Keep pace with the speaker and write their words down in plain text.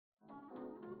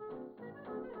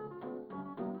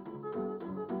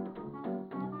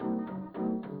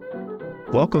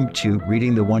Welcome to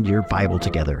Reading the One Year Bible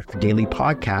Together, a daily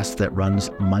podcast that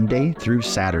runs Monday through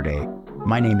Saturday.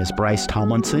 My name is Bryce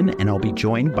Tomlinson, and I'll be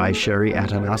joined by Sherry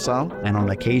Atanasoff, and on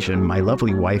occasion, my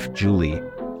lovely wife, Julie.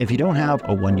 If you don't have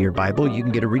a one-year Bible, you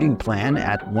can get a reading plan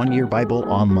at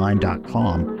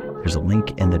oneyearbibleonline.com. There's a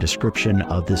link in the description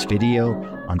of this video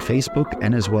on Facebook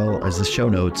and as well as the show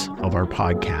notes of our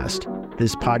podcast.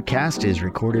 This podcast is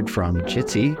recorded from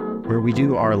Jitsi, where we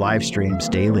do our live streams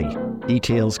daily.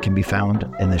 Details can be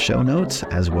found in the show notes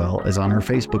as well as on our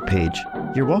Facebook page.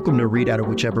 You're welcome to read out of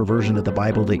whichever version of the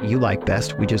Bible that you like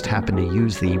best. We just happen to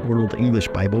use the World English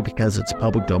Bible because it's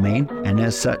public domain, and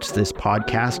as such, this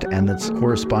podcast and its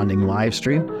corresponding live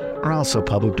stream are also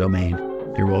public domain.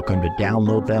 You're welcome to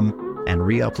download them and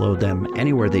re-upload them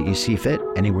anywhere that you see fit,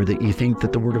 anywhere that you think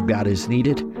that the Word of God is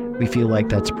needed. We feel like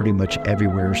that's pretty much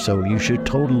everywhere, so you should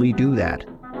totally do that.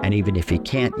 And even if you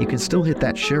can't, you can still hit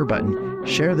that share button.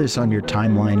 Share this on your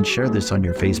timeline, share this on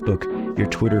your Facebook, your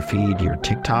Twitter feed, your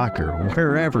TikTok, or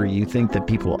wherever you think that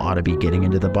people ought to be getting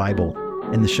into the Bible.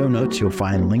 In the show notes, you'll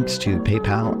find links to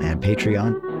PayPal and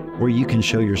Patreon, where you can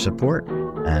show your support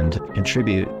and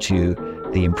contribute to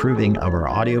the improving of our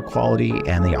audio quality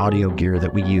and the audio gear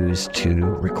that we use to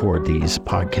record these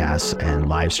podcasts and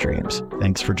live streams.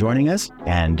 Thanks for joining us,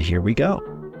 and here we go.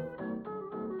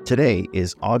 Today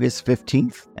is August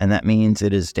 15th, and that means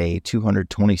it is day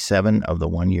 227 of the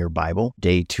One Year Bible.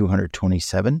 Day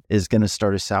 227 is going to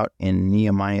start us out in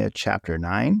Nehemiah chapter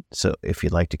 9. So if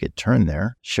you'd like to get turned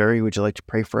there, Sherry, would you like to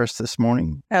pray for us this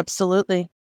morning?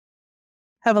 Absolutely.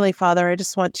 Heavenly Father, I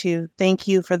just want to thank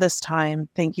you for this time.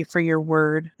 Thank you for your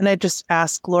word. And I just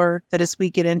ask, Lord, that as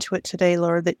we get into it today,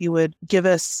 Lord, that you would give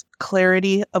us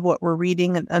clarity of what we're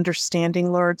reading and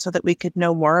understanding, Lord, so that we could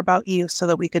know more about you, so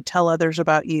that we could tell others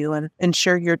about you and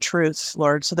share your truths,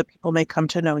 Lord, so that people may come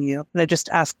to know you. And I just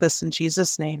ask this in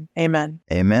Jesus' name. Amen.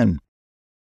 Amen.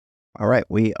 All right,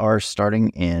 we are starting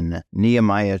in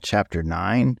Nehemiah chapter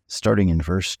 9, starting in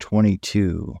verse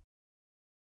 22.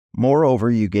 Moreover,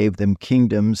 you gave them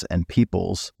kingdoms and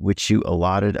peoples, which you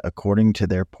allotted according to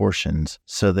their portions.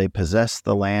 So they possessed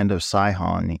the land of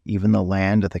Sihon, even the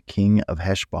land of the king of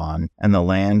Heshbon, and the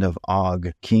land of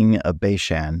Og, king of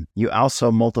Bashan. You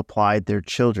also multiplied their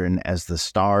children as the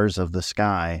stars of the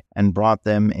sky, and brought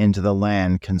them into the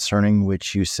land concerning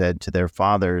which you said to their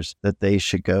fathers that they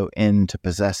should go in to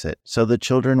possess it. So the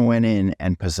children went in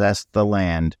and possessed the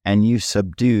land, and you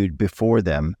subdued before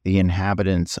them the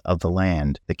inhabitants of the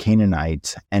land, the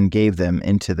Canaanites, and gave them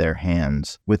into their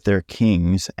hands, with their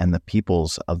kings and the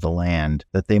peoples of the land,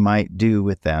 that they might do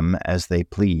with them as they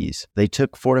please. They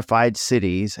took fortified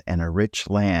cities and a rich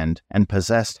land, and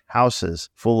possessed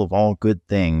houses full of all good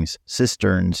things,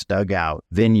 cisterns dug out,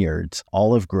 vineyards,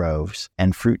 olive groves,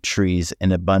 and fruit trees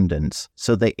in abundance.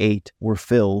 So they ate, were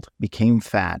filled, became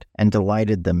fat, and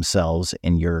delighted themselves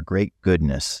in your great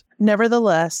goodness.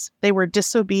 Nevertheless, they were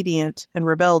disobedient and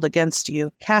rebelled against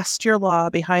you, cast your law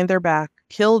behind their back,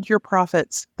 killed your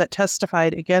prophets that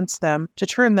testified against them to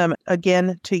turn them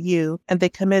again to you, and they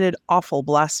committed awful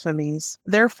blasphemies.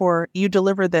 Therefore, you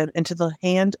delivered them into the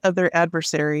hand of their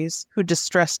adversaries, who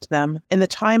distressed them. In the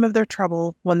time of their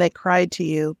trouble, when they cried to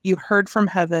you, you heard from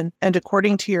heaven, and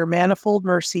according to your manifold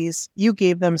mercies, you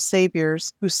gave them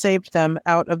saviors, who saved them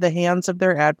out of the hands of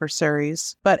their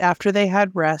adversaries. But after they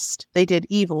had rest, they did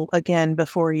evil again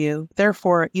before you.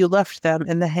 Therefore, you left them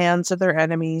in the hands of their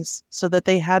enemies, so that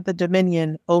they had the dominion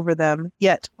over them.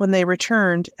 Yet, when they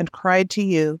returned and cried to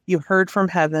you, you heard from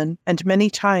heaven, and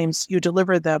many times you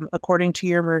delivered them according to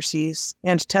your mercies,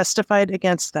 and testified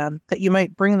against them, that you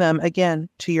might bring them again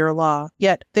to your law.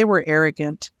 Yet they were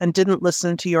arrogant, and didn't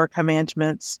listen to your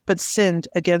commandments, but sinned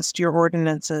against your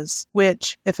ordinances,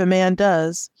 which, if a man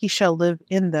does, he shall live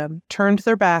in them, turned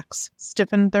their backs,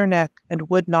 stiffened their neck, and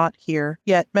would not hear.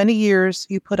 Yet many years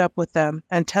you put up with them,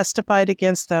 and testified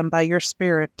against them by your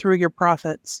Spirit through your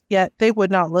prophets. Yet they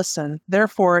would not listen.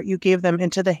 Therefore you gave them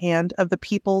into the hand of the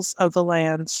peoples of the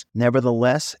lands.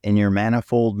 Nevertheless, in your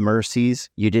manifold mercies,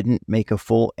 you didn't make a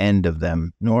full end of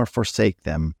them, nor forsake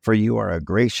them, for you are a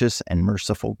gracious and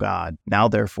merciful God. Now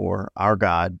therefore, our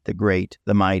God, the great,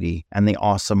 the mighty, and the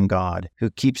awesome God, who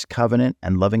keeps covenant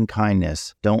and loving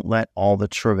kindness, don't let all the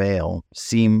travail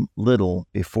seem little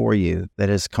before you that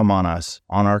has come on us,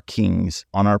 on our kings,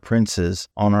 on our princes,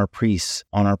 on our priests,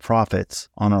 on our prophets,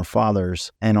 on our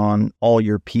fathers, and on all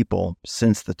your people,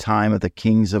 since the time of the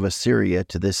kings of Assyria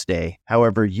to this day.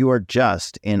 However, you are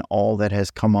just in all that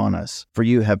has come on us, for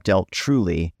you have dealt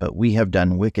truly, but we have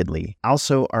done wickedly.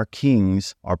 Also our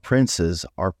kings, our princes,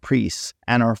 our priests,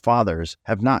 and our fathers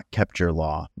have not kept your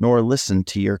law, nor listened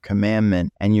to your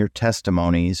commandment and your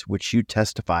testimonies which you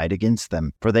testified against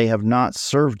them. For they have not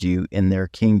served you in their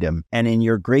kingdom, and in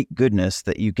your great goodness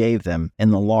that you gave them, in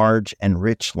the large and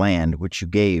rich land which you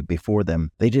gave before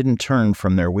them. They didn't turn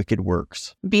from their wicked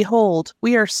works. Behold,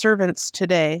 we are servants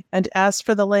today, and as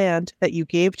for the land that you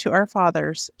gave to our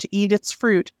fathers, to eat its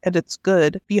fruit and its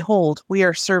good, behold, we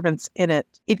are servants in it.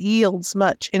 It yields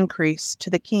much increase to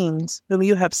the kings whom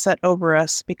you have set over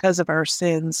us because of our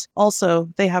sins. Also,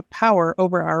 they have power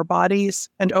over our bodies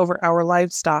and over our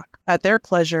livestock at their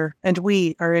pleasure, and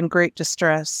we are in great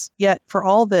distress. Yet for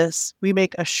all this we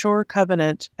make a sure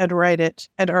covenant and write it,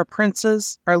 and our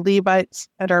princes, our Levites,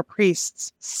 and our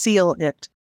priests seal it.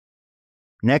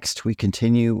 Next, we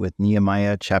continue with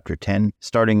Nehemiah chapter 10,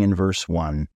 starting in verse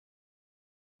 1.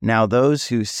 Now those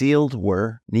who sealed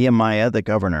were Nehemiah the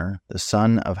governor, the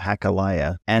son of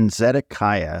Hakaliah, and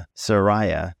Zedekiah,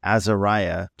 Sariah,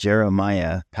 Azariah,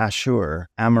 Jeremiah, Pashur,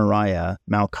 Amariah,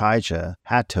 Malchijah,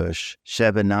 Hattush,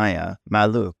 Shebaniah,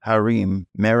 Maluk, Harim,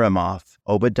 Meremoth,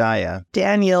 Obadiah,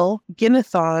 Daniel,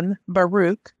 Ginnethon,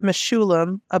 Baruch,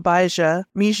 Meshullam, Abijah,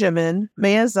 Mijamin,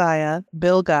 Maaziah,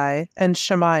 Bilgai, and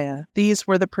Shemaiah. These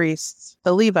were the priests.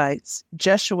 The Levites,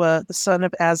 Jeshua the son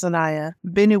of Azaniah,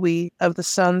 Binnui of the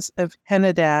sons of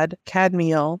Henadad,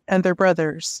 Kadmiel, and their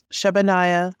brothers,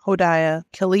 Shebaniah, Hodiah,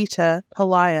 Kelita,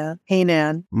 Peliah,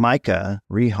 Hanan, Micah,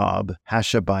 Rehob,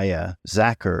 Hashabiah,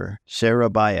 Zachar,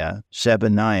 Sherebiah,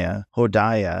 Shebaniah,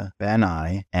 Hodiah,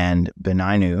 Bani, and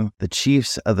Beninu, the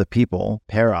chiefs of the people,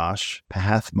 Parash,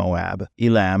 Pahath-Moab,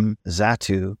 Elam,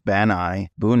 Zatu, Bani,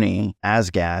 Buni,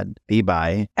 Asgad,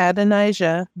 Bebai,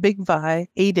 Adonijah, Bigvai,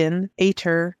 Adin,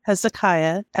 Ater,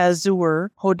 Hezekiah, Azur,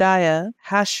 Hodiah,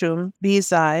 Hashum,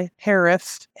 Bezai,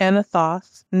 Hariph,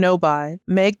 Anathoth, Nobai,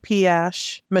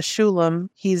 Magpiash, Meshullam,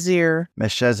 Hezir,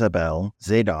 Meshezabel,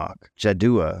 Zadok,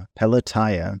 Jaddua,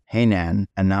 Pelatiah, Hanan,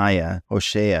 Anaiah,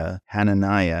 Hoshea,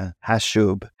 Hananiah,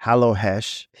 Hashub,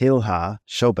 Halohesh, Hilha,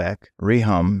 Shobek,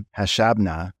 Rehum,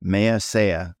 Hashabnah,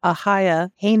 Maaseiah, Ahiah,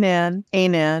 Hanan,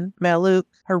 Anan, Maluk,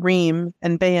 Harim,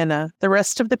 and Baanah. The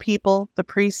rest of the people, the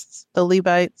priests, the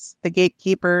Levites, the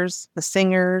gatekeepers, the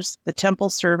singers, the temple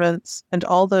servants, and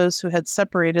all those who had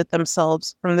separated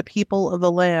themselves from the people of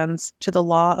the lands to the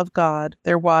law of God,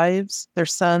 their wives, their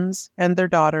sons, and their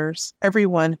daughters,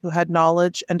 everyone who had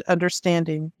knowledge and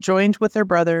understanding, joined with their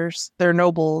brothers, their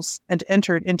nobles, and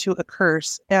entered into a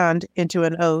curse and into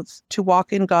an oath to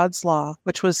walk in God's law,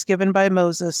 which was given by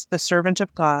Moses, the servant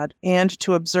of God, and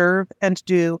to observe and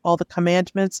do all the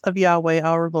commandments of Yahweh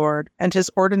our Lord, and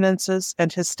his ordinances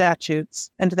and his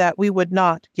statutes, and that we would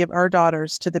not give our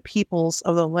daughters to the peoples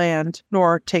of the land,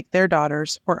 nor take their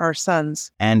daughters for our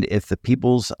sons. And if the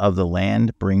peoples of the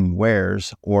land bring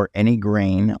wares or any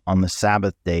grain on the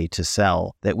Sabbath day to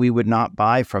sell, that we would not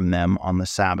buy from them on the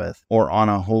Sabbath or on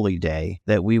a holy day,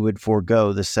 that we would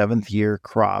forego the seventh year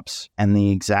crops and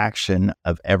the exaction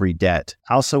of every debt.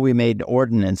 Also we made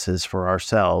ordinances for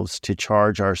ourselves to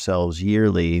charge ourselves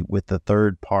yearly with the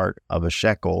third part of a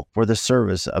shekel for the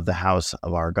service of the house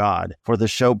of our God, for the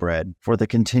showbread, for the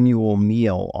continual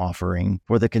meal offering,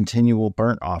 for the continual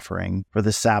burnt offering, for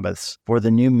the Sabbaths, for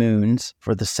the new moons,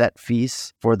 for the set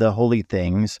feasts, for the holy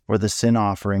things, for the sin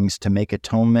offerings to make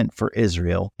atonement for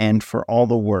Israel, and for all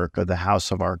the work of the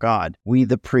house of our God. We,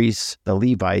 the priests, the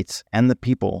Levites, and the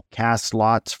people, cast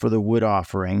lots for the wood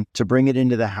offering to bring it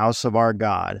into the house of our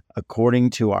God, according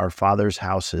to our fathers'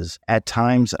 houses, at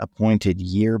times appointed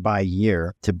year by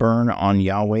year, to burn on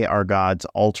Yahweh our God's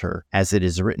altar, as it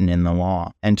is written in the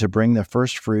law, and to bring the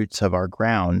first fruits of our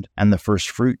ground, and the first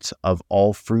fruits of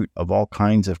all fruit of all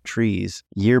kinds of trees,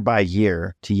 year by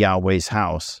year, to Yahweh's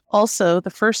house. Also the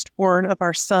firstborn of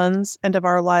our sons and of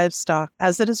our livestock,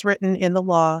 as it is written in the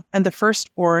law, and the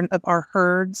firstborn of our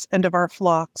herds and of our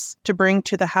flocks, to bring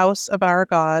to the house of our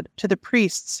God, to the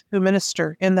priests who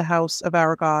minister in the house of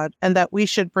our God, and that we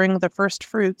should bring the first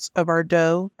fruits of our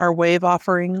dough, our wave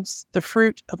offerings, the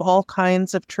fruit of all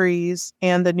kinds of trees,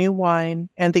 and the new wine,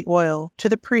 and the oil, to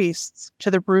the priests,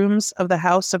 to the rooms of the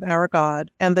house of our God,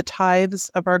 and the tithes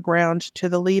of our ground ground to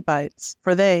the Levites,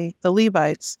 for they, the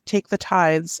Levites, take the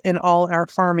tithes in all our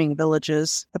farming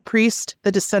villages. The priest,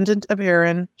 the descendant of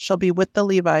Aaron, shall be with the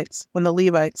Levites when the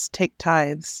Levites take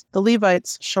tithes. The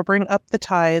Levites shall bring up the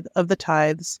tithe of the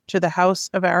tithes to the house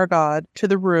of our God, to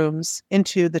the rooms,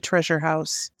 into the treasure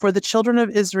house. For the children of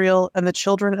Israel and the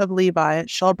children of Levi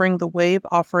shall bring the wave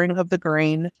offering of the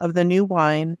grain, of the new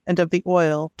wine, and of the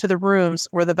oil, to the rooms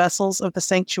where the vessels of the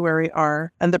sanctuary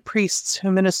are, and the priests who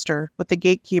minister with the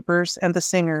gatekeepers and the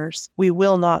singers. We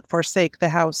will not forsake the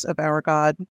house of our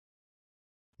God.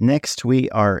 Next, we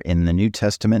are in the New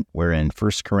Testament. We're in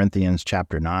 1 Corinthians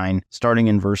chapter 9, starting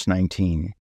in verse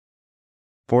 19.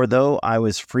 For though I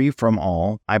was free from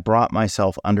all, I brought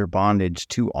myself under bondage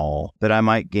to all, that I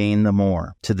might gain the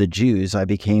more. To the Jews I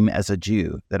became as a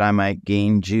Jew, that I might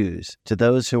gain Jews. To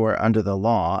those who are under the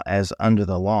law, as under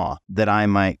the law, that I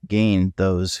might gain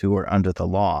those who are under the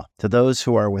law. To those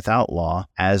who are without law,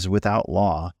 as without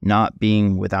law, not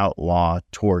being without law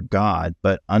toward God,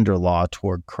 but under law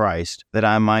toward Christ, that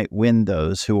I might win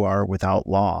those who are without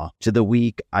law. To the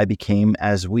weak I became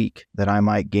as weak, that I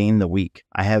might gain the weak.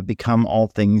 I have become all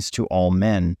things to all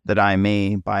men, that I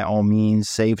may by all means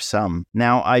save some.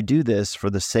 Now I do this for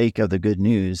the sake of the good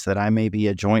news, that I may be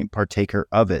a joint partaker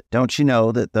of it. Don't you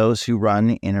know that those who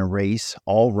run in a race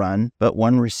all run, but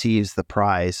one receives the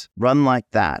prize? Run like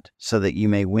that, so that you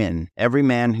may win. Every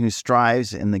man who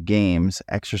strives in the games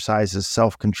exercises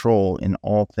self-control in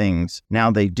all things. Now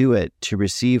they do it to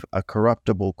receive a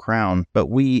corruptible crown, but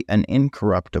we an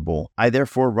incorruptible. I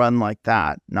therefore run like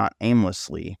that, not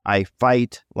aimlessly. I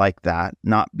fight like that,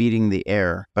 not beating the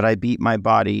air, but I beat my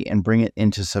body and bring it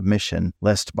into submission,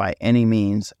 lest by any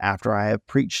means, after I have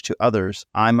preached to others,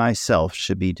 I myself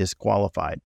should be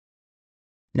disqualified.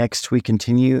 Next, we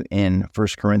continue in 1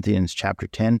 Corinthians chapter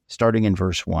 10, starting in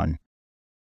verse 1.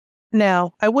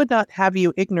 Now, I would not have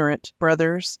you ignorant,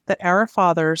 brothers, that our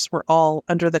fathers were all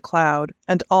under the cloud,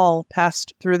 and all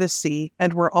passed through the sea,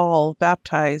 and were all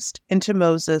baptized into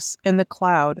Moses in the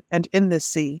cloud and in the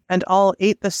sea, and all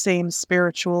ate the same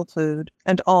spiritual food,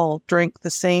 and all drank the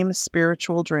same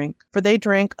spiritual drink. For they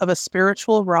drank of a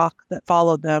spiritual rock that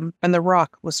followed them, and the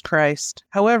rock was Christ.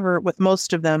 However, with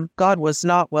most of them, God was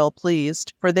not well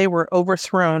pleased, for they were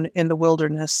overthrown in the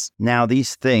wilderness. Now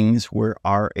these things were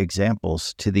our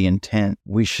examples, to the intent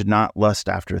we should not lust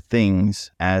after things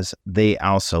as they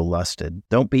also lusted.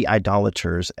 Don't be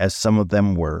idolaters, as some of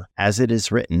them were. As it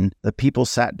is written, the people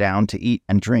sat down to eat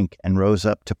and drink and rose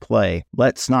up to play.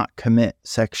 Let's not commit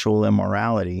sexual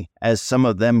immorality, as some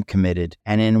of them committed,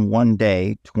 and in one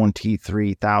day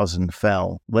 23,000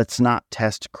 fell. Let's not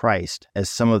test Christ, as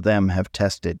some of them have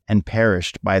tested and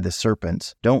perished by the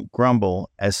serpents. Don't grumble,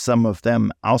 as some of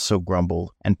them also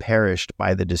grumbled and perished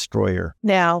by the destroyer.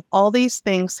 Now all these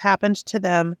things happened to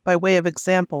them by way of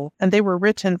example, and they were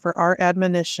written for our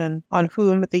admonition, on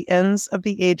whom the ends of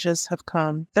the ages have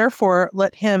come. Therefore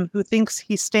let him who thinks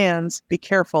he stands be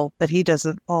careful that he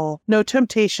doesn't fall. No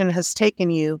temptation has taken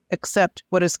you except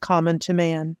what is common to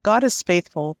man. God is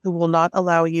faithful, who will not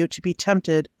allow you to be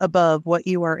tempted above what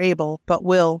you are able, but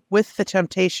will, with the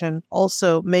temptation,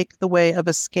 also make the way of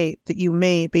escape, that you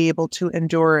may be able to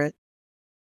endure it.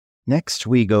 Next,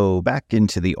 we go back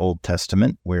into the Old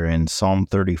Testament. We're in Psalm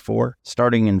 34,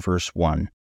 starting in verse 1.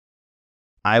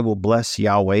 I will bless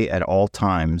Yahweh at all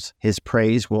times. His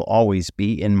praise will always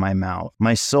be in my mouth.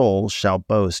 My soul shall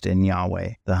boast in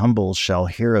Yahweh. The humble shall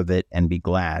hear of it and be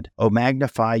glad. O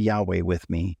magnify Yahweh with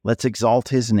me. Let's exalt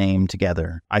his name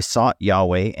together. I sought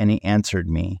Yahweh, and he answered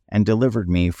me, and delivered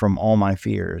me from all my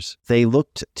fears. They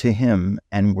looked to him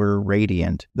and were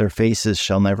radiant. Their faces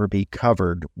shall never be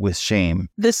covered with shame.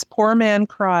 This poor man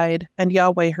cried, and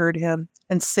Yahweh heard him,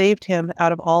 and saved him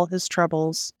out of all his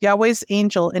troubles. Yahweh's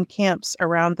angel encamps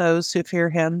around those who fear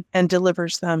him and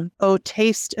delivers them. O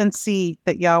taste and see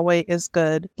that Yahweh is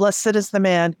good. Blessed is the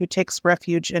man who takes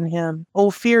refuge in him.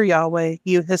 O fear Yahweh,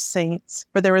 you his saints,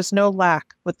 for there is no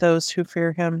lack with those who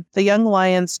fear him. The young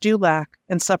lions do lack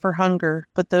and suffer hunger,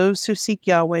 but those who seek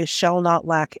Yahweh shall not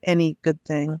lack any good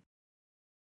thing.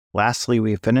 Lastly,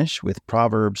 we finish with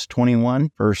Proverbs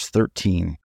 21, verse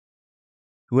 13.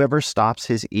 Whoever stops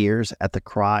his ears at the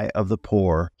cry of the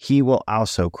poor, he will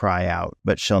also cry out,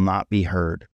 but shall not be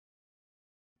heard.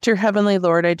 Dear Heavenly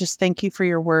Lord, I just thank you for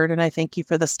your word, and I thank you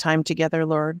for this time together,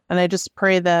 Lord. And I just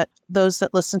pray that those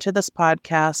that listen to this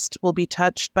podcast will be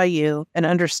touched by you and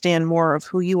understand more of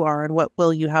who you are and what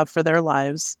will you have for their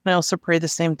lives. And I also pray the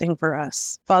same thing for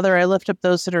us. Father, I lift up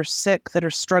those that are sick, that are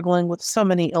struggling with so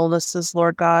many illnesses,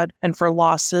 Lord God, and for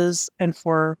losses and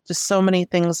for just so many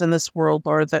things in this world,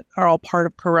 Lord, that are all part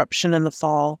of corruption and the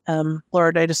fall.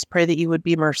 Lord, I just pray that you would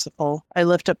be merciful. I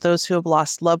lift up those who have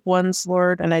lost loved ones,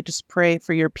 Lord, and I just pray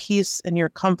for your peace and your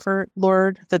comfort,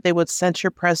 Lord, that they would sense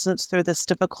your presence through this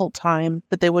difficult time,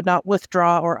 that they would not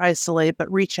withdraw or isolate,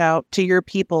 but reach out to your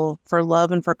people for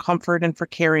love and for comfort and for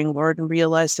caring, Lord, and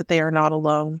realize that they are not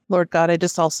alone. Lord God, I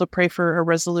just also pray for a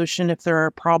resolution if there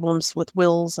are problems with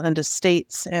wills and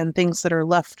estates and things that are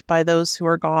left by those who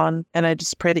are gone. And I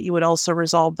just pray that you would also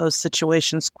resolve those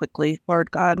situations quickly,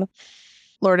 Lord God.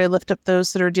 Lord, I lift up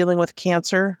those that are dealing with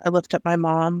cancer. I lift up my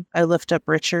mom. I lift up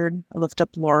Richard. I lift up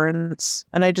Lawrence.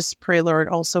 And I just pray, Lord,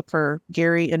 also for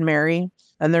Gary and Mary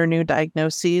and their new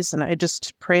diagnoses. And I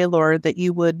just pray, Lord, that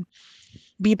you would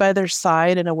be by their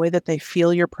side in a way that they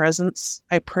feel your presence.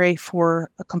 I pray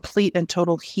for a complete and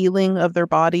total healing of their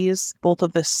bodies, both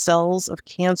of the cells of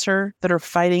cancer that are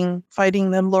fighting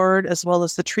them, Lord, as well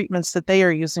as the treatments that they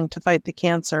are using to fight the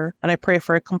cancer. And I pray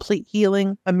for a complete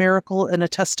healing, a miracle, and a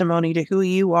testimony to who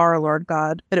you are, Lord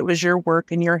God, that it was your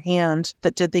work and your hand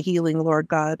that did the healing, Lord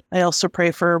God. I also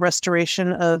pray for a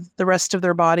restoration of the rest of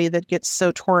their body that gets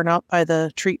so torn up by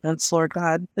the treatments, Lord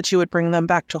God, that you would bring them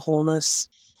back to wholeness.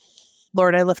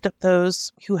 Lord, I lift up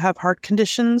those who have heart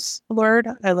conditions. Lord,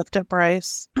 I lift up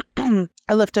Bryce.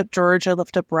 I lift up George. I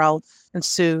lift up Ralph and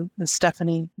Sue and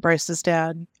Stephanie, Bryce's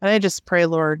dad. And I just pray,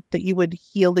 Lord, that you would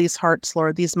heal these hearts,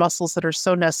 Lord, these muscles that are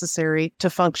so necessary to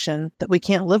function, that we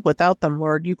can't live without them,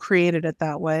 Lord. You created it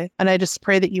that way. And I just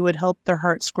pray that you would help their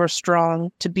hearts grow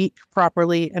strong, to beat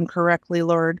properly and correctly,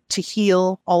 Lord, to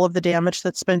heal all of the damage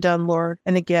that's been done, Lord.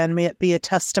 And again, may it be a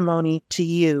testimony to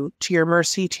you, to your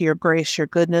mercy, to your grace, your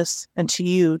goodness, and to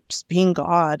you just being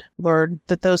God, Lord,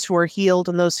 that those who are healed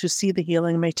and those who see the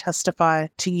healing may testify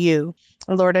to you.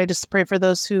 Lord, I just pray for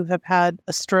those who have had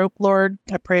a stroke, Lord.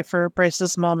 I pray for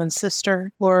Bryce's mom and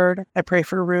sister, Lord. I pray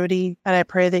for Rudy, and I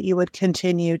pray that you would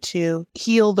continue to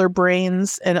heal their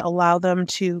brains and allow them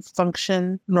to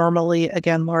function normally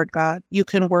again, Lord God. You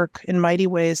can work in mighty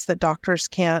ways that doctors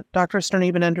can't. Doctors don't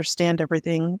even understand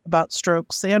everything about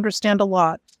strokes. They understand a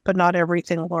lot, but not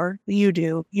everything, Lord. You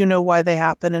do. You know why they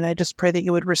happen, and I just pray that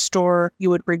you would restore,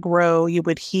 you would regrow, you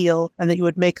would heal, and that you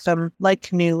would make them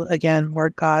like new again,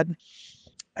 Lord God.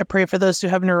 I pray for those who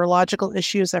have neurological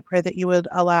issues. I pray that you would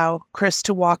allow Chris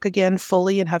to walk again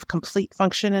fully and have complete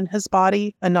function in his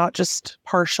body and not just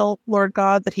partial, Lord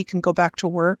God, that he can go back to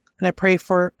work. And I pray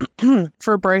for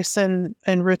for Bryce and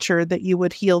Richard that you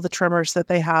would heal the tremors that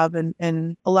they have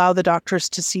and allow the doctors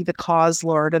to see the cause,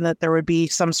 Lord, and that there would be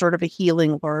some sort of a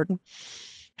healing, Lord.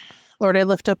 Lord, I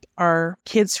lift up our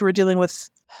kids who are dealing with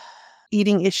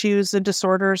eating issues and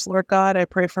disorders, Lord God. I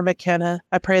pray for McKenna.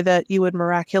 I pray that you would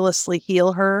miraculously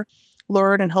heal her,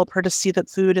 Lord, and help her to see that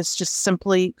food is just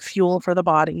simply fuel for the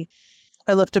body.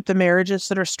 I lift up the marriages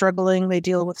that are struggling. They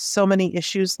deal with so many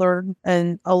issues, Lord,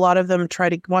 and a lot of them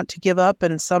want to give up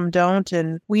and some don't.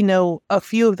 And we know a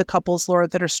few of the couples,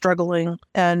 Lord, that are struggling,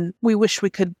 and we wish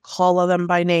we could call them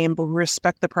by name, but we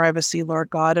respect the privacy, Lord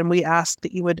God. And we ask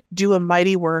that you would do a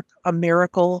mighty work, a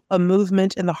miracle, a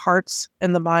movement in the hearts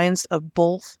and the minds of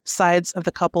both sides of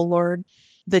the couple, Lord,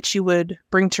 that you would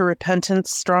bring to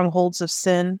repentance strongholds of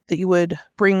sin, that you would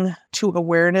bring to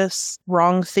awareness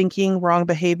wrong thinking, wrong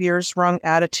behaviors, wrong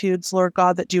attitudes, Lord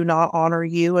God, that do not honor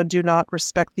you and do not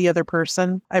respect the other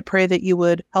person. I pray that you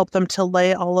would help them to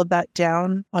lay all of that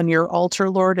down on your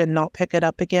altar, Lord, and not pick it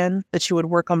up again, that you would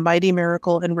work a mighty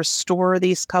miracle and restore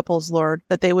these couples, Lord,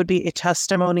 that they would be a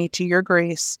testimony to your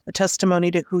grace, a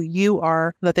testimony to who you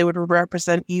are, that they would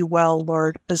represent you well,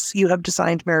 Lord, as you have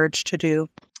designed marriage to do.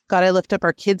 God, I lift up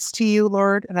our kids to you,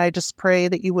 Lord, and I just pray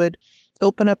that you would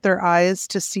open up their eyes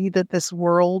to see that this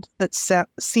world that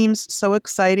seems so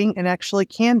exciting and actually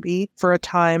can be for a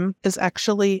time is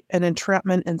actually an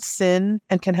entrapment and sin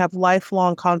and can have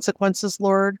lifelong consequences,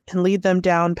 Lord, and lead them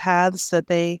down paths that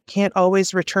they can't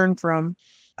always return from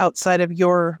outside of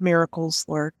your miracles,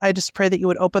 Lord. I just pray that you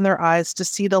would open their eyes to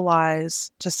see the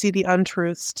lies, to see the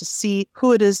untruths, to see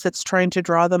who it is that's trying to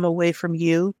draw them away from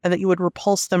you, and that you would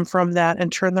repulse them from that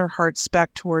and turn their hearts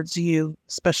back towards you.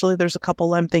 Especially there's a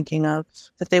couple I'm thinking of,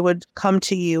 that they would come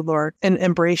to you, Lord, and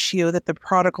embrace you, that the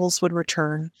prodigals would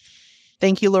return.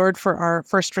 Thank you, Lord, for our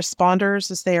first responders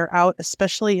as they are out,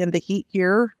 especially in the heat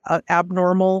here,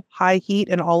 abnormal high heat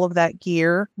and all of that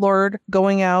gear. Lord,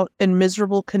 going out in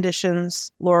miserable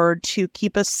conditions, Lord, to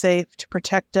keep us safe, to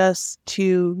protect us,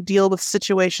 to deal with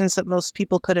situations that most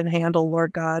people couldn't handle,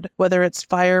 Lord God, whether it's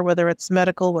fire, whether it's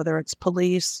medical, whether it's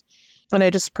police. And I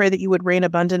just pray that you would rain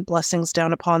abundant blessings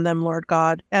down upon them, Lord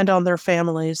God, and on their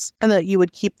families, and that you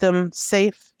would keep them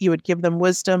safe, you would give them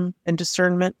wisdom and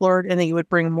discernment, Lord, and that you would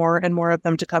bring more and more of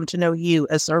them to come to know you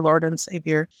as their Lord and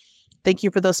Savior. Thank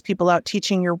you for those people out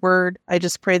teaching your word. I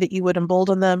just pray that you would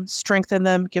embolden them, strengthen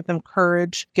them, give them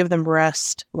courage, give them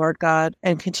rest, Lord God,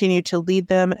 and continue to lead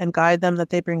them and guide them that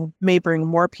they may bring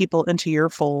more people into your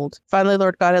fold. Finally,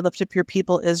 Lord God, I lift up your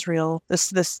people, Israel,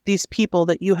 these people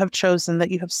that you have chosen,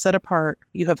 that you have set apart,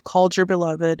 you have called your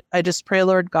beloved. I just pray,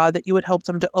 Lord God, that you would help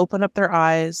them to open up their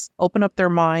eyes, open up their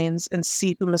minds, and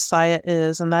see who Messiah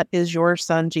is, and that is your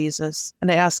Son, Jesus.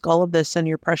 And I ask all of this in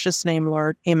your precious name,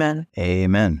 Lord. Amen.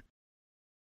 Amen.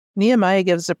 Nehemiah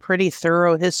gives a pretty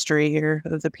thorough history here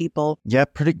of the people. Yeah,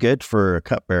 pretty good for a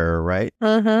cupbearer, right?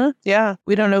 Yeah.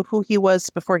 We don't know who he was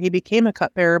before he became a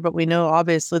cupbearer, but we know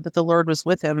obviously that the Lord was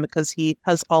with him because he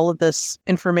has all of this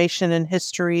information and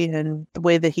history and the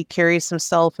way that he carries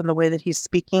himself and the way that he's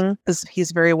speaking.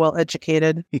 He's very well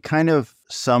educated. He kind of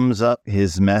sums up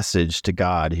his message to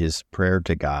God, his prayer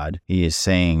to God. He is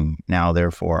saying, now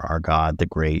therefore our God, the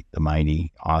great, the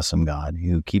mighty, awesome God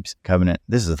who keeps covenant.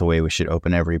 This is the way we should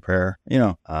open every prayer.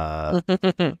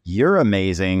 You're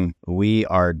amazing. We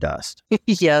are dust.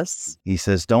 Yes. He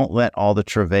says, don't let all the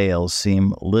travails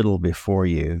seem little before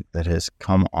you that has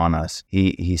come on us.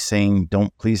 He's saying,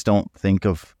 please don't think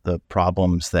of the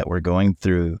problems that we're going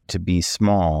through to be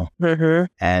small.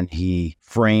 And he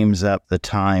frames up the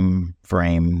time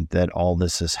frame that all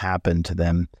this has happened to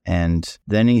them. And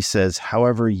then he says,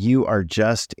 however, you are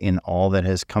just in all that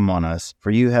has come on us,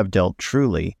 for you have dealt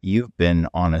truly. You've been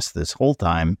honest this whole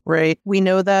time. Right. We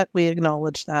know that. We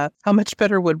acknowledge that. How much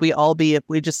better would we all be if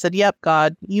we just said, yep,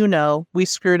 God, you know, we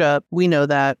screwed up. We know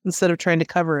that. Instead of trying to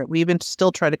cover it, we even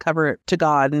still try to cover it to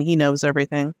God, and he knows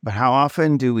everything. But how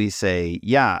often do we say,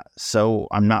 yeah, so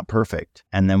I'm not perfect?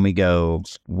 And then we go,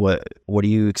 what do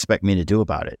you expect me to do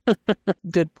about it?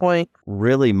 Good point.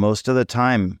 Really, most of the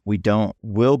time, we don't.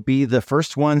 We'll be the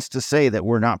first ones to say that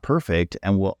we're not perfect,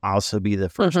 and we'll also be the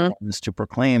first ones to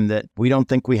proclaim that we don't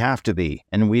think we have to be,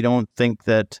 and we don't think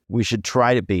that we should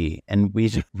try to be, and we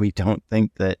don't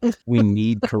think that we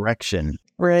need correction.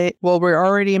 Right. Well, we're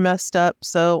already messed up,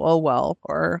 so oh well.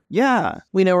 Or yeah,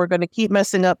 we know we're going to keep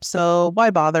messing up, so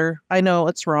why bother? I know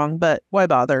it's wrong, but why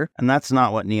bother? And that's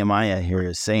not what Nehemiah here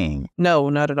is saying. No,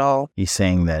 not at all. He's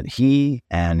saying that he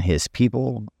and his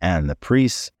people and the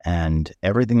priests and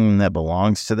everything that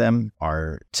belongs to them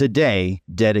are today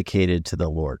dedicated to the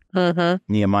Lord.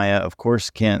 Nehemiah, of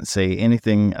course, can't say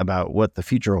anything about what the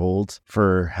future holds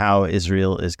for how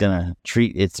Israel is going to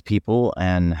treat its people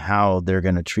and how they're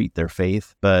going to treat their faith.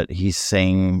 But he's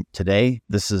saying today,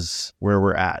 this is where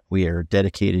we're at. We are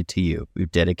dedicated to you. We've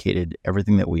dedicated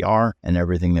everything that we are and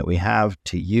everything that we have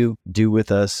to you. Do with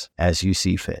us as you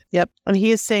see fit. Yep. And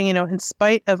he is saying, in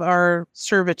spite of our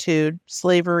servitude,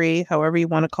 slavery, however you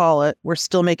want to call it, we're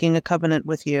still making a covenant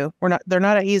with you.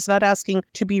 He's not asking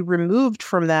to be removed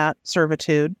from that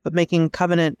servitude, but making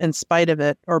covenant in spite of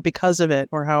it or because of it,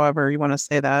 or however you want to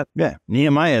say that. Yeah.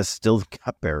 Nehemiah is still the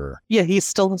cupbearer. Yeah. He's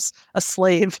still a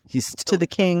slave. He's still to the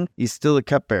king. He's still the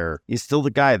cupbearer. He's still the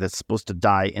guy that's supposed to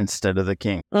die instead of the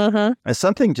king.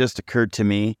 Something just occurred to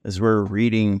me as we're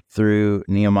reading through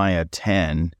Nehemiah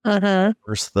 10,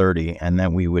 verse 30, and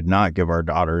that we would not give our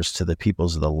daughters to the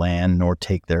peoples of the land, nor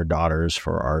take their daughters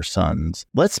for our sons.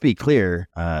 Let's be clear.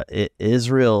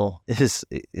 Israel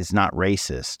is not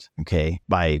racist, okay?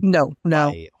 By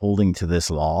holding to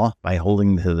this law, by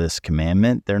holding to this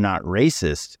commandment, they're not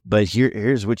racist. But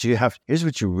here's what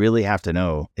you really have to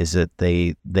know is that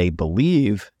they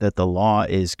believe that the law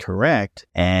is correct,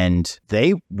 and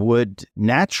they would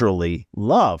naturally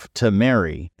love to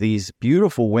marry these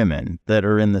beautiful women that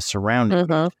are in the surrounding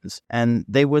regions, and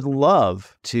they would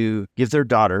love to give their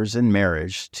daughters in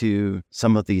marriage to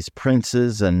some of these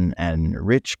princes and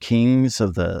rich kings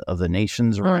of the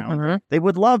nations around. They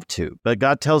would love to, but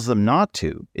God tells them not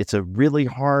to. It's a really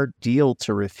hard deal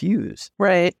to refuse.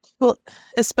 Right. Well,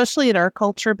 especially in our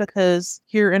culture, because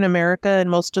here in America and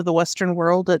most of the Western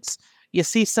world, it's You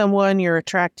see someone, you're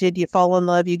attracted, you fall in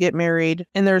love, you get married,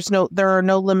 and there are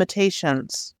no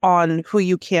limitations on who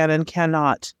you can and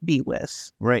cannot be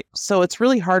with. Right. So it's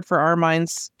really hard for our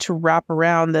minds to wrap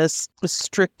around this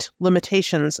strict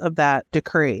limitations of that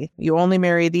decree. You only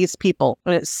marry these people.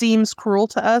 And it seems cruel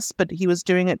to us, but he was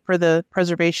doing it for the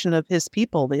preservation of his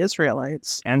people, the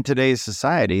Israelites. And today's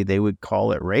society, they would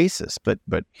call it racist.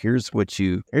 But here's what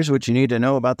you need to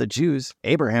know about the Jews.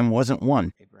 Abraham wasn't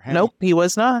one. Nope, he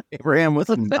was not. Abraham was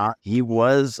not. He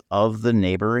was of the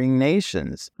neighboring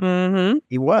nations. Mm-hmm.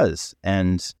 He was.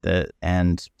 And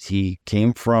he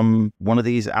came from one of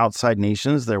these outside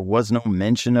nations. There was no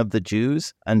mention of the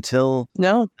Jews until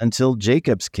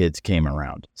Jacob's kids came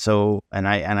around. So, and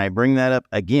I bring that up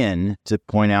again to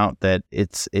point out that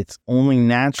it's only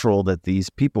natural that these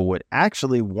people would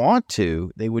actually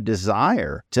they would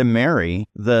desire to marry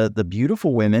the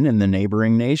beautiful women in the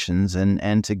neighboring nations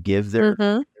and to give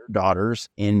their daughters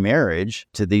in marriage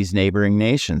to these neighboring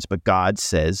nations. But God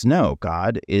says no.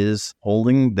 God is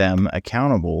holding them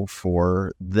accountable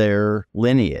for their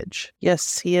lineage.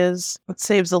 Yes, he is. It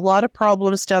saves a lot of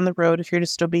problems down the road if you're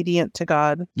just obedient to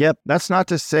God. Yep. That's not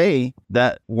to say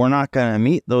that we're not going to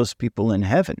meet those people in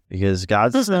heaven, because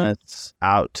God sent us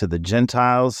out to the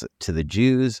Gentiles, to the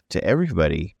Jews, to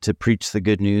everybody to preach the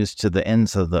good news to the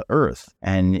ends of the earth.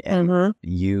 And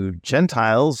you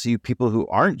Gentiles, you people who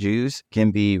aren't Jews,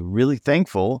 can be really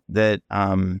thankful that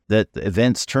that the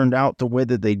events turned out the way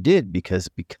that they did,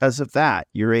 because of that,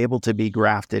 you're able to be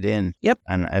grafted in. Yep.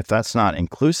 And if that's not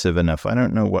inclusive enough, I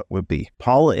don't know what would be.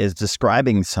 Paul is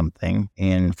describing something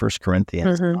in 1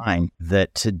 Corinthians 9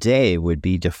 that today would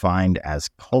be defined as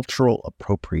cultural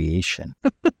appropriation.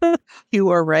 You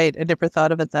are right. I never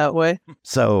thought of it that way.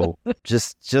 So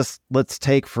just let's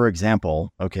take, for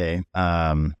example, okay,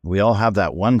 we all have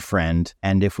that one friend,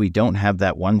 and if we don't have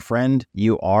that one friend,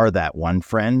 you are that one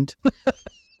friend.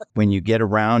 When you get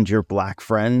around your black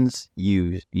friends,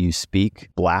 you speak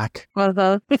black.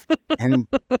 And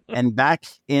back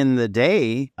in the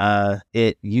day,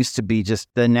 it used to be just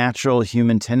the natural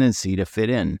human tendency to fit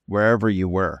in wherever you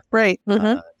were. Right.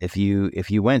 If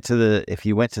you went to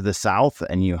the South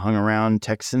and you hung around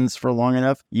Texans for long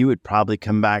enough, you would probably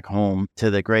come back home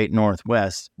to the great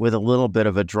Northwest with a little bit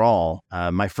of a drawl.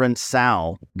 My friend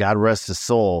Sal, God rest his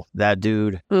soul, that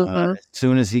dude, as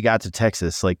soon as he got to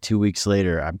Texas, like 2 weeks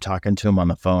later, I'm talking to him on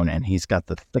the phone, and he's got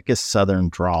the thickest Southern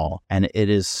drawl, and it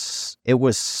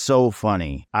was so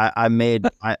funny. I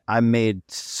made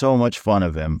so much fun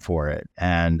of him for it,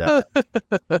 and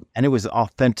it was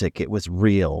authentic. It was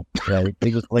real. Right?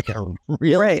 It was like a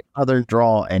real Southern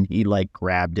drawl, and he like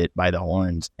grabbed it by the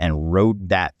horns and rode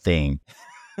that thing.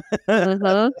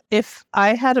 If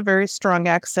I had a very strong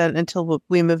accent until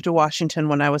we moved to Washington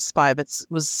when I was 5, it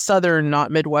was Southern,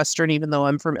 not Midwestern, even though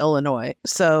I'm from Illinois.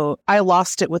 So I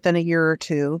lost it within a year or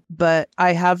two. But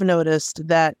I have noticed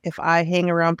that if I hang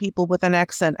around people with an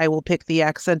accent, I will pick the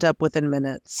accent up within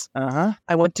minutes.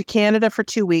 I went to Canada for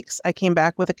 2 weeks. I came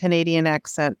back with a Canadian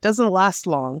accent. Doesn't last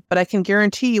long, but I can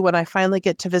guarantee you when I finally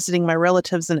get to visiting my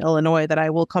relatives in Illinois that I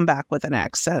will come back with an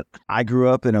accent. I grew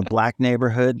up in a black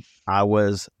neighborhood. I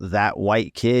was that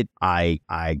white kid. I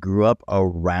grew up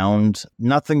around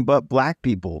nothing but black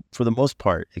people for the most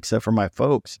part, except for my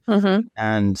folks.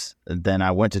 And then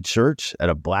I went to church at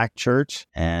a black church,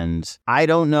 and I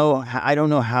don't know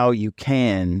how you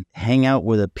can hang out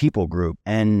with a people group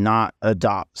and not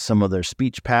adopt some of their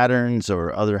speech patterns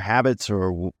or other habits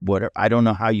or whatever. I don't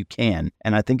know how you can.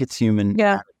 And I think it's human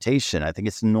adaptation. I think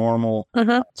it's normal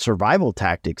survival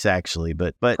tactics, actually.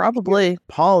 But probably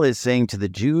Paul is saying to the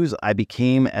Jews, I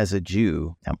became as a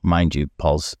Jew. Now, mind you,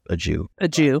 Paul's a Jew.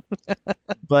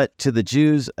 But to the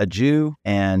Jews, a Jew,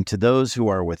 and to those who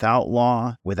are without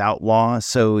law.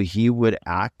 So he would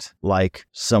act like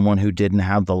someone who didn't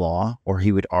have the law, or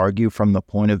he would argue from the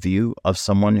point of view of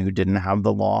someone who didn't have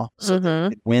the law. So he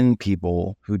would win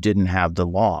people who didn't have the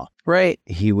law. Right.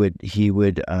 He would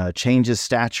change his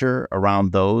stature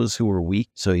around those who were weak,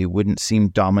 so he wouldn't seem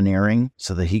domineering,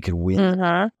 so that he could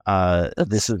win.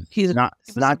 He's not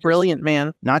a brilliant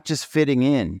man. Not just fitting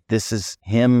in. This is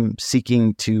him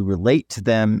seeking to relate to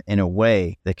them in a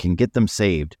way that can get them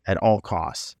saved at all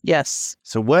costs. Yes.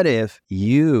 So what if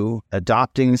you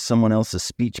adopting someone else's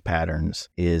speech patterns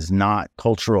is not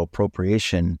cultural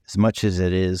appropriation as much as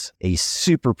it is a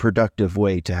super productive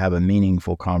way to have a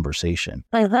meaningful conversation?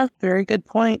 Very good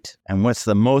point. And what's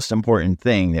the most important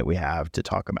thing that we have to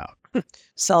talk about?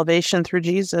 Salvation through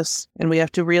Jesus. And we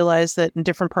have to realize that in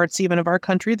different parts even of our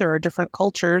country, there are different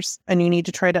cultures, and you need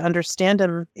to try to understand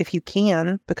them if you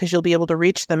can, because you'll be able to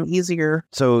reach them easier.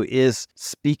 So is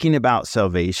speaking about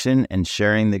salvation and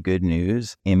sharing the good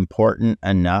news important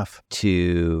enough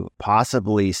to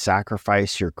possibly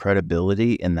sacrifice your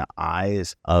credibility in the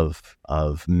eyes of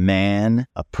man,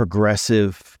 a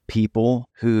progressive people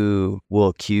who will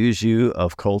accuse you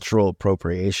of cultural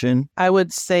appropriation? I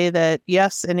would say that,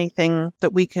 yes, anything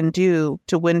that we can do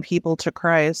to win people to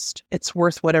Christ, it's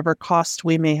worth whatever cost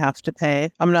we may have to pay.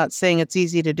 I'm not saying it's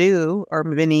easy to do, or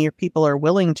many people are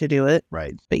willing to do it.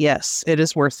 Right. But yes, it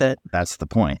is worth it. That's the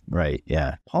point. Right.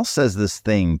 Yeah. Paul says this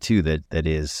thing too that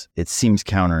is, it seems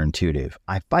counterintuitive.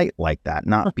 I fight like that,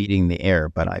 not beating the air,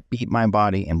 but I beat my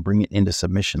body and bring it into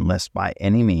submission, lest by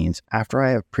any means, after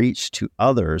I have preached to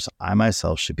others, I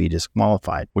myself should be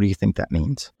disqualified. What do you think that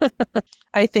means?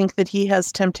 I think that he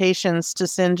has temptations to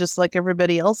sin just like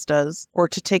everybody else does, or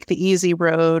to take the easy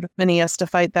road, and he has to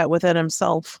fight that within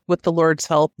himself with the Lord's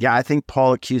help. Yeah, I think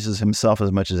Paul accuses himself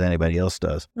as much as anybody else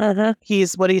does.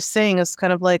 What he's saying is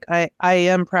kind of like, I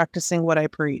am practicing what I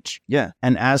preach. Yeah.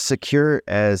 And as secure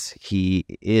as he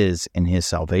is in his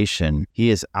salvation, he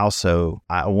is also,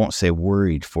 I won't say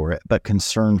worried for it, but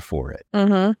concerned for it.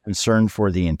 Concerned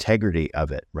for the integrity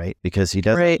of it, right? Because he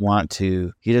doesn't want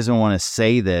to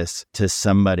say this to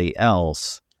somebody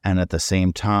else and at the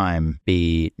same time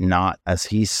be not, as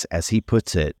he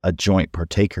puts it, a joint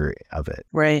partaker of it.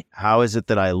 Right. How is it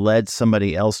that I led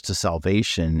somebody else to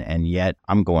salvation and yet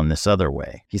I'm going this other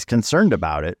way? He's concerned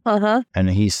about it. And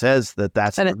he says that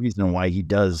that's the reason why he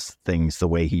does things the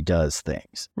way he does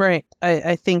things. Right.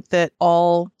 I think that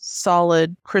all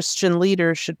solid Christian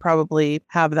leaders should probably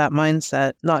have that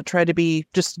mindset, not try to be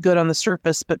just good on the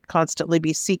surface, but constantly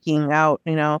be seeking out,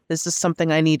 is this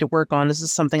something I need to work on? Is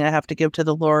this something I have to give to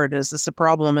the Lord? Is this a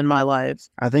problem in my life?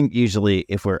 I think usually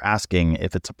if we're asking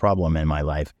if it's a problem in my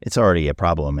life, it's already a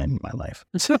problem in my life.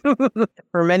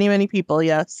 For many, many people,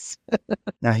 yes.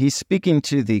 Now, he's speaking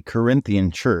to the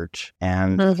Corinthian church,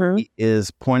 and he is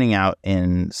pointing out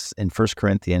in 1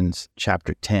 Corinthians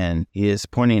chapter 10, he is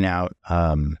pointing out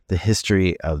the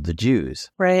history of the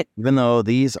Jews. Right. Even though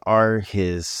these are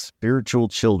his spiritual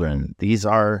children, these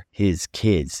are his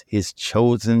kids, his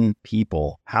chosen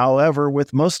people. However,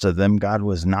 with most of them, God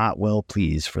was not well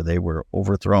pleased, for they were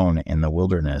overthrown in the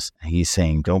wilderness. He's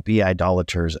saying, don't be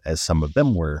idolaters as some of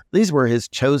them were. These were his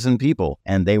chosen people,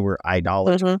 and they were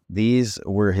idolaters. These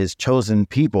were his chosen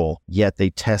people, yet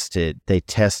they tested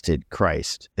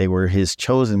Christ. They were his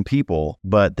chosen people,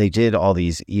 but they did all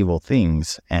these evil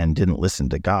things and didn't listen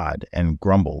to God and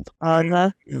grumbled.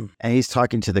 And he's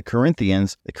talking to the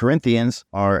Corinthians. The Corinthians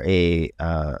are a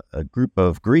group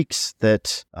of Greeks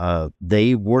that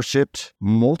they worshipped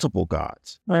multiple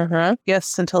gods.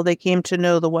 Yes, until they came to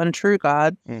know the one true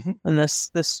God and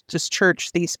this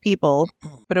church, these people.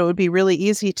 But it would be really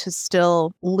easy to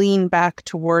still lean back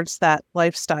towards that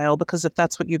lifestyle, because if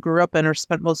that's what you grew up in or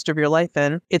spent most of your life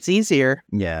in, it's easier.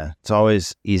 Yeah, it's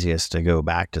always easiest to go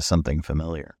back to something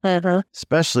familiar,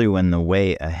 especially when the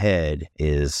way ahead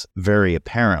is very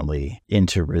apparently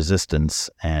into resistance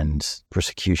and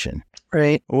persecution.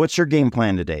 Right. What's your game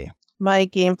plan today? My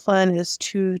game plan is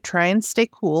to try and stay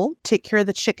cool, take care of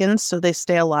the chickens so they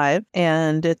stay alive.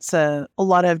 And it's a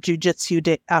lot of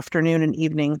jujitsu afternoon and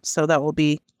evening. So that will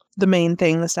be the main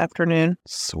thing this afternoon.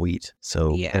 Sweet.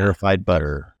 So clarified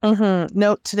butter.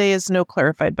 No, today is no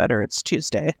clarified butter. It's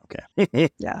Tuesday. Okay.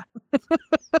 Yeah.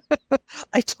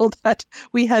 I told that.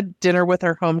 We had dinner with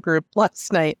our home group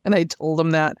last night, and I told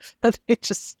them that. And they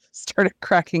just started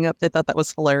cracking up. They thought that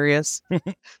was hilarious.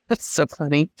 That's so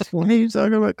funny. Why are you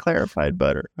talking about clarified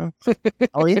butter?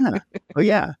 Oh, yeah. Oh,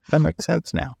 yeah. That makes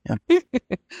sense now. Yeah.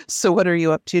 So what are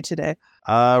you up to today?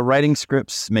 Writing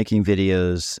scripts, making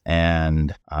videos,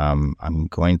 and I'm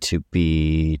going to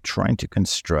be trying to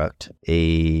construct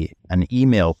an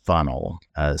email funnel,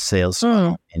 a sales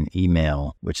funnel in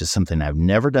email, which is something I've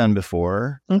never done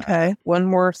before. Okay. One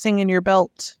more thing in your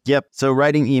belt. Yep. So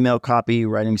writing email copy,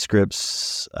 writing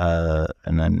scripts,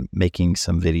 and then making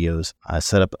some videos. I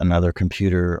set up another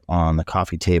computer on the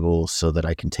coffee table so that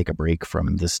I can take a break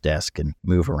from this desk and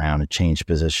move around and change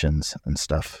positions and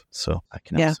stuff. So I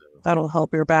can also... That'll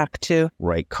help your back too.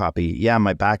 Right, copy. Yeah,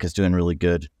 my back is doing really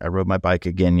good. I rode my bike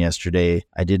again yesterday.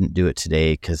 I didn't do it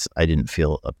today because I didn't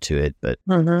feel up to it, but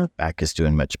back is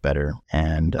doing much better.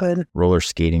 And Good. roller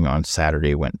skating on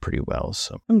Saturday went pretty well.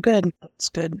 So Good. That's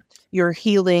good. You're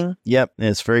healing. Yep,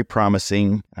 it's very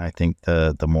promising. I think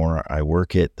the more I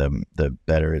work it, the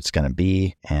better it's going to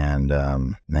be. And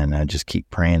then I just keep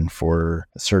praying for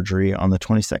surgery on the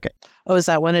 22nd. Oh, is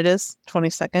that when it is?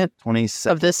 22nd?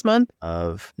 22nd Of this month?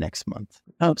 of next month.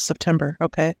 Oh, September.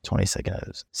 Okay. 22nd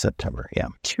of September, yeah.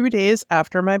 2 days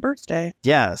after my birthday.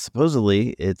 Yeah, supposedly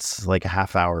it's like a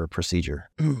half-hour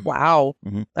procedure. Wow.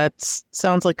 Mhm. That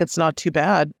sounds like it's not too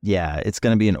bad. Yeah, it's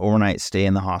going to be an overnight stay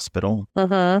in the hospital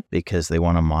because they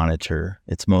want to monitor.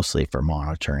 It's mostly for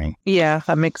monitoring, Yeah,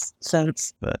 that makes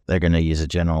sense. but they're going to use a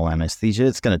general anesthesia.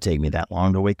 It's going to take me that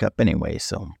long to wake up anyway,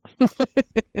 so...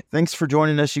 Thanks for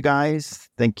joining us, you guys.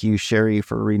 Thank you, Sherry,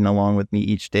 for reading along with me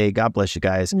each day. God bless you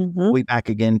guys. We'll be back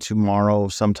again tomorrow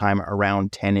sometime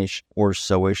around 10-ish or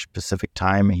so-ish Pacific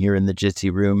time here in the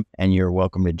Jitsi room, and you're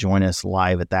welcome to join us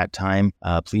live at that time.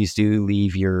 Please do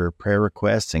leave your prayer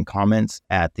requests and comments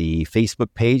at the Facebook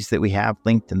page that we have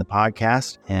linked in the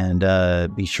podcast,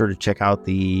 and be sure to check out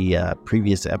the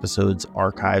previous episodes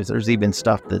archives. There's even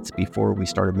stuff that's before we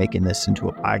started making this into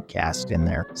a podcast in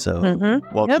there. So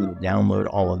welcome to download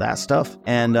all of that stuff.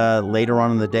 And later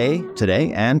on in the day,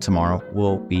 today and tomorrow,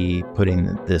 we'll be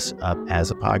putting this up as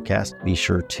a podcast. Be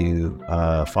sure to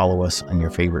follow us on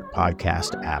your favorite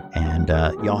podcast app. And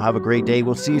y'all have a great day.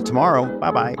 We'll see you tomorrow.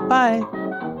 Bye-bye. Bye.